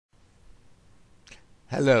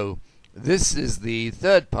Hello, this is the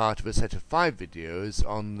third part of a set of 5 videos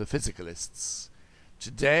on the physicalists.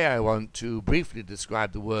 Today I want to briefly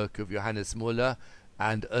describe the work of Johannes Muller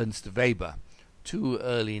and Ernst-Weber, two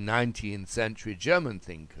early 19th century German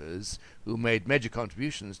thinkers who made major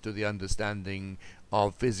contributions to the understanding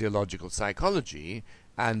of physiological psychology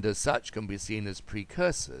and as such can be seen as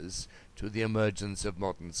precursors to the emergence of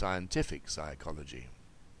modern scientific psychology.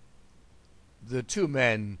 The two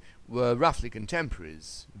men were roughly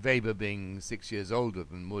contemporaries, Weber being 6 years older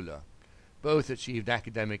than Muller. Both achieved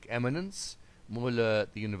academic eminence, Muller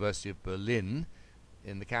at the University of Berlin,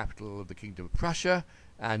 in the capital of the Kingdom of Prussia,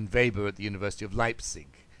 and Weber at the University of Leipzig,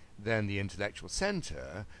 then the intellectual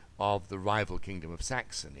center of the rival Kingdom of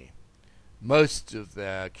Saxony. Most of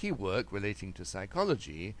their key work relating to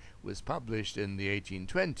psychology was published in the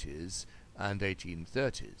 1820s and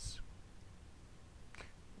 1830s.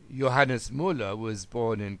 Johannes Muller was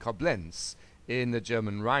born in Koblenz in the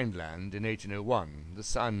German Rhineland in 1801, the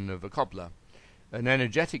son of a cobbler. An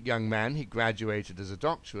energetic young man, he graduated as a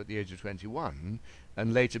doctor at the age of 21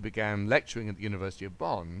 and later began lecturing at the University of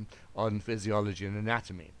Bonn on physiology and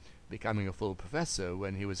anatomy, becoming a full professor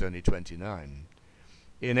when he was only 29.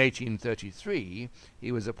 In 1833,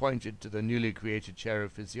 he was appointed to the newly created chair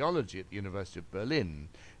of physiology at the University of Berlin,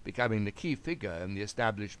 becoming the key figure in the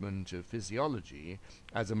establishment of physiology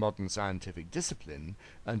as a modern scientific discipline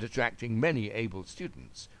and attracting many able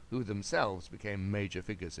students who themselves became major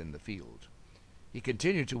figures in the field. He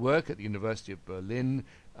continued to work at the University of Berlin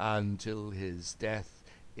until his death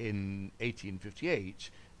in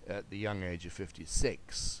 1858 at the young age of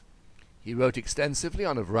 56. He wrote extensively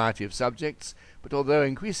on a variety of subjects, but although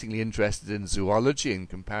increasingly interested in zoology and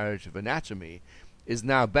comparative anatomy, is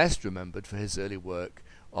now best remembered for his early work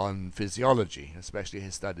on physiology, especially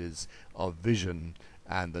his studies of vision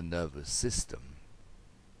and the nervous system.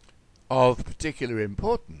 Of particular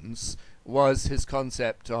importance was his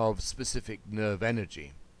concept of specific nerve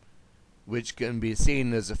energy, which can be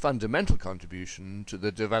seen as a fundamental contribution to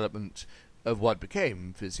the development of what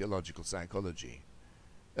became physiological psychology.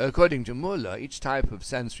 According to Muller, each type of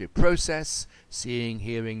sensory process, seeing,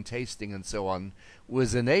 hearing, tasting, and so on,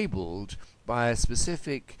 was enabled by a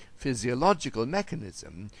specific physiological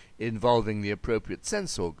mechanism involving the appropriate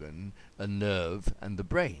sense organ, a nerve, and the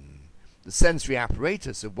brain. The sensory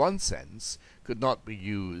apparatus of one sense could not be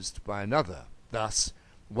used by another. Thus,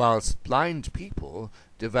 whilst blind people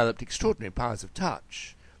developed extraordinary powers of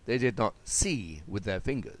touch, they did not see with their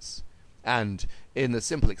fingers. And in the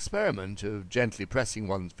simple experiment of gently pressing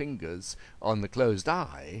one's fingers on the closed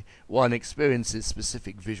eye, one experiences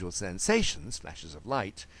specific visual sensations, flashes of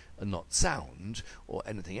light, and not sound or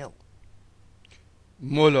anything else.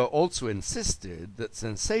 Muller also insisted that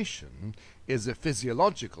sensation is a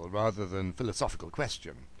physiological rather than philosophical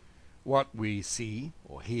question. What we see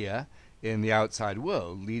or hear in the outside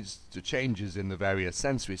world leads to changes in the various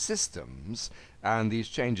sensory systems, and these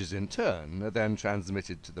changes in turn are then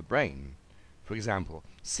transmitted to the brain. For example,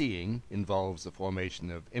 seeing involves the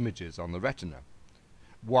formation of images on the retina.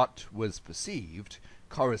 What was perceived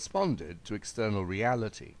corresponded to external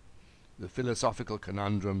reality. The philosophical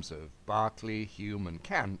conundrums of Berkeley, Hume, and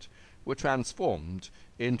Kant were transformed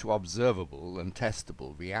into observable and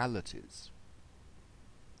testable realities.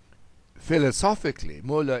 Philosophically,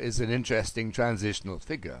 Muller is an interesting transitional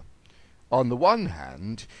figure. On the one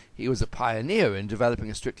hand, he was a pioneer in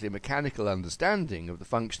developing a strictly mechanical understanding of the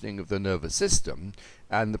functioning of the nervous system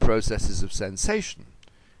and the processes of sensation,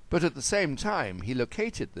 but at the same time he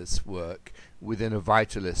located this work within a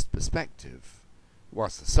vitalist perspective.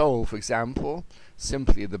 Was the soul, for example,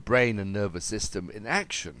 simply the brain and nervous system in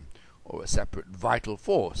action, or a separate vital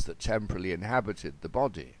force that temporarily inhabited the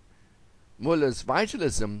body? Muller's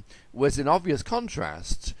vitalism was in obvious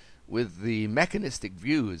contrast with the mechanistic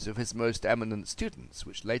views of his most eminent students,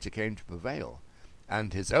 which later came to prevail,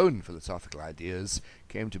 and his own philosophical ideas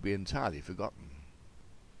came to be entirely forgotten.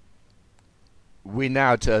 We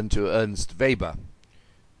now turn to Ernst Weber.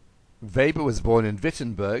 Weber was born in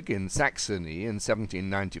Wittenberg in Saxony in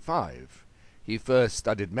 1795. He first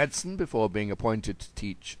studied medicine before being appointed to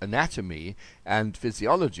teach anatomy and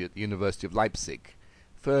physiology at the University of Leipzig,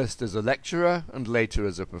 first as a lecturer and later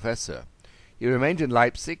as a professor. He remained in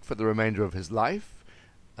Leipzig for the remainder of his life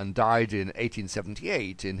and died in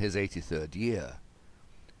 1878 in his 83rd year.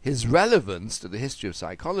 His relevance to the history of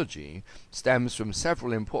psychology stems from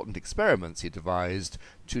several important experiments he devised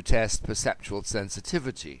to test perceptual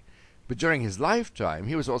sensitivity, but during his lifetime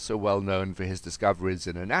he was also well known for his discoveries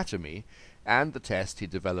in anatomy and the test he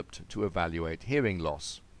developed to evaluate hearing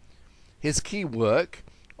loss. His key work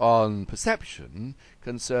on perception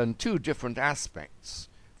concerned two different aspects.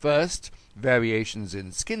 First, variations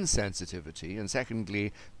in skin sensitivity, and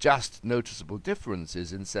secondly, just noticeable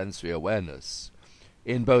differences in sensory awareness.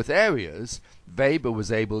 In both areas, Weber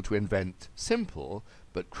was able to invent simple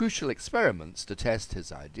but crucial experiments to test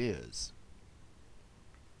his ideas.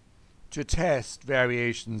 To test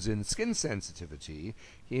variations in skin sensitivity,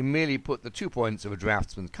 he merely put the 2 points of a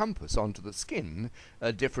draftsman's compass onto the skin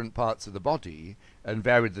at different parts of the body and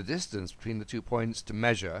varied the distance between the 2 points to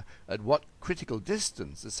measure at what critical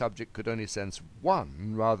distance the subject could only sense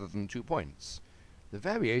 1 rather than 2 points. The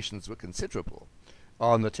variations were considerable.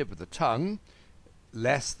 On the tip of the tongue,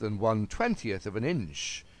 less than 1/20th of an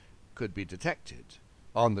inch could be detected.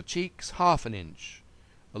 On the cheeks, half an inch.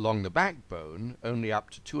 Along the backbone, only up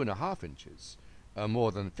to 2.5 inches, a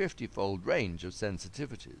more than 50-fold range of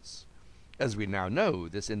sensitivities. As we now know,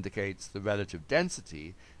 this indicates the relative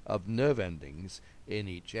density of nerve endings in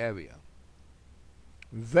each area.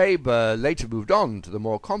 Weber later moved on to the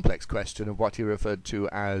more complex question of what he referred to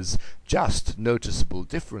as just noticeable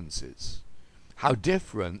differences. How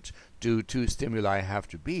different do two stimuli have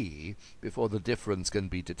to be before the difference can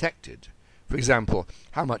be detected? For example,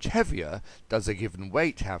 how much heavier does a given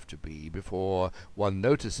weight have to be before one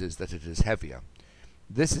notices that it is heavier?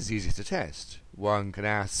 This is easy to test. One can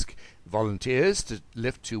ask volunteers to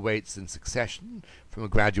lift 2 weights in succession from a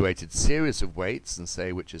graduated series of weights and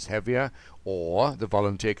say which is heavier, or the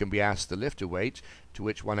volunteer can be asked to lift a weight to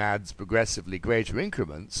which one adds progressively greater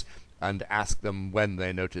increments and ask them when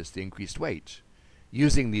they notice the increased weight.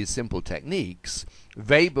 Using these simple techniques,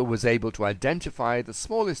 Weber was able to identify the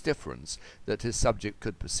smallest difference that his subject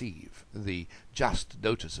could perceive, the just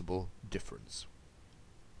noticeable difference.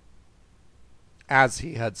 As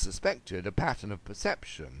he had suspected, a pattern of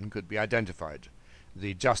perception could be identified.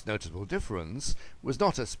 The just noticeable difference was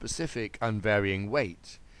not a specific unvarying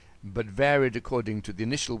weight, but varied according to the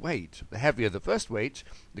initial weight. The heavier the first weight,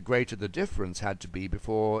 the greater the difference had to be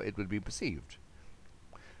before it would be perceived.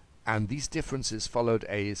 And these differences followed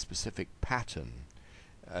a specific pattern.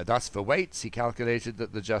 Thus, for weights, he calculated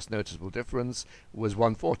that the just noticeable difference was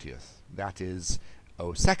 1/40th. That is,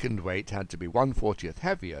 a second weight had to be 1/40th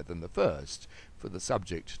heavier than the first for the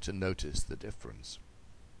subject to notice the difference.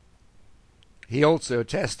 He also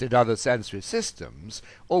tested other sensory systems,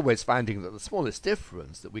 always finding that the smallest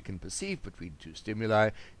difference that we can perceive between two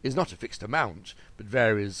stimuli is not a fixed amount, but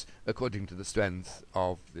varies according to the strength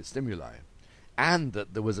of the stimuli, and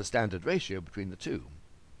that there was a standard ratio between the two.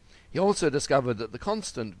 He also discovered that the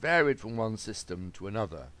constant varied from one system to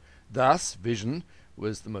another. Thus, vision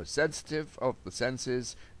was the most sensitive of the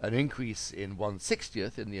senses. An increase in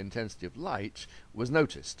 1/60th in the intensity of light was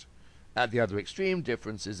noticed. At the other extreme,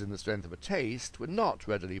 differences in the strength of a taste were not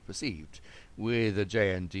readily perceived, with a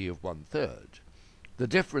JND of 1/3. The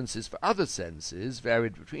differences for other senses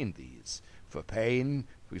varied between these. For pain,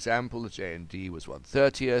 for example, the JND was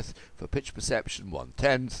 1/30th, for pitch perception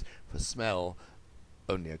 1/10th, for smell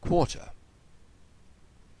only 1/4.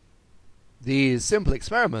 These simple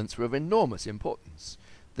experiments were of enormous importance.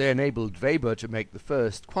 They enabled Weber to make the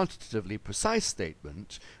first quantitatively precise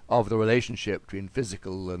statement of the relationship between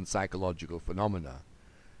physical and psychological phenomena.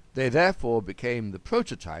 They therefore became the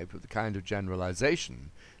prototype of the kind of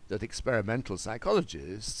generalization that experimental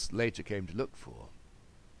psychologists later came to look for.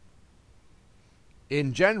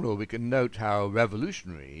 In general, we can note how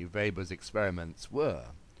revolutionary Weber's experiments were.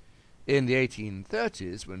 In the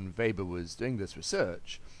 1830s, when Weber was doing this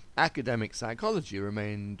research, academic psychology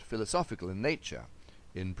remained philosophical in nature.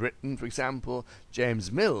 In Britain, for example,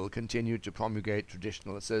 James Mill continued to promulgate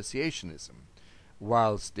traditional associationism,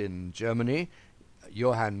 whilst in Germany,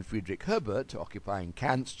 Johann Friedrich Herbert, occupying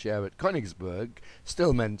Kant's chair at Königsberg,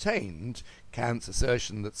 still maintained Kant's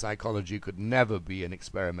assertion that psychology could never be an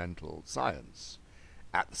experimental science.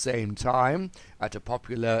 At the same time, at a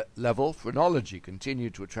popular level, phrenology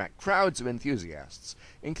continued to attract crowds of enthusiasts,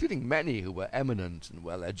 including many who were eminent and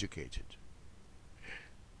well-educated.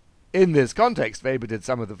 In this context, Weber did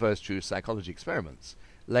some of the first true psychology experiments,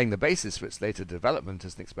 laying the basis for its later development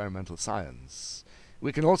as an experimental science.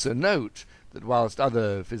 We can also note that whilst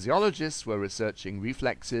other physiologists were researching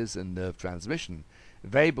reflexes and nerve transmission,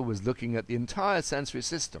 Weber was looking at the entire sensory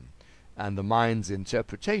system and the mind's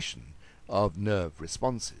interpretation of nerve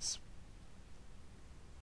responses.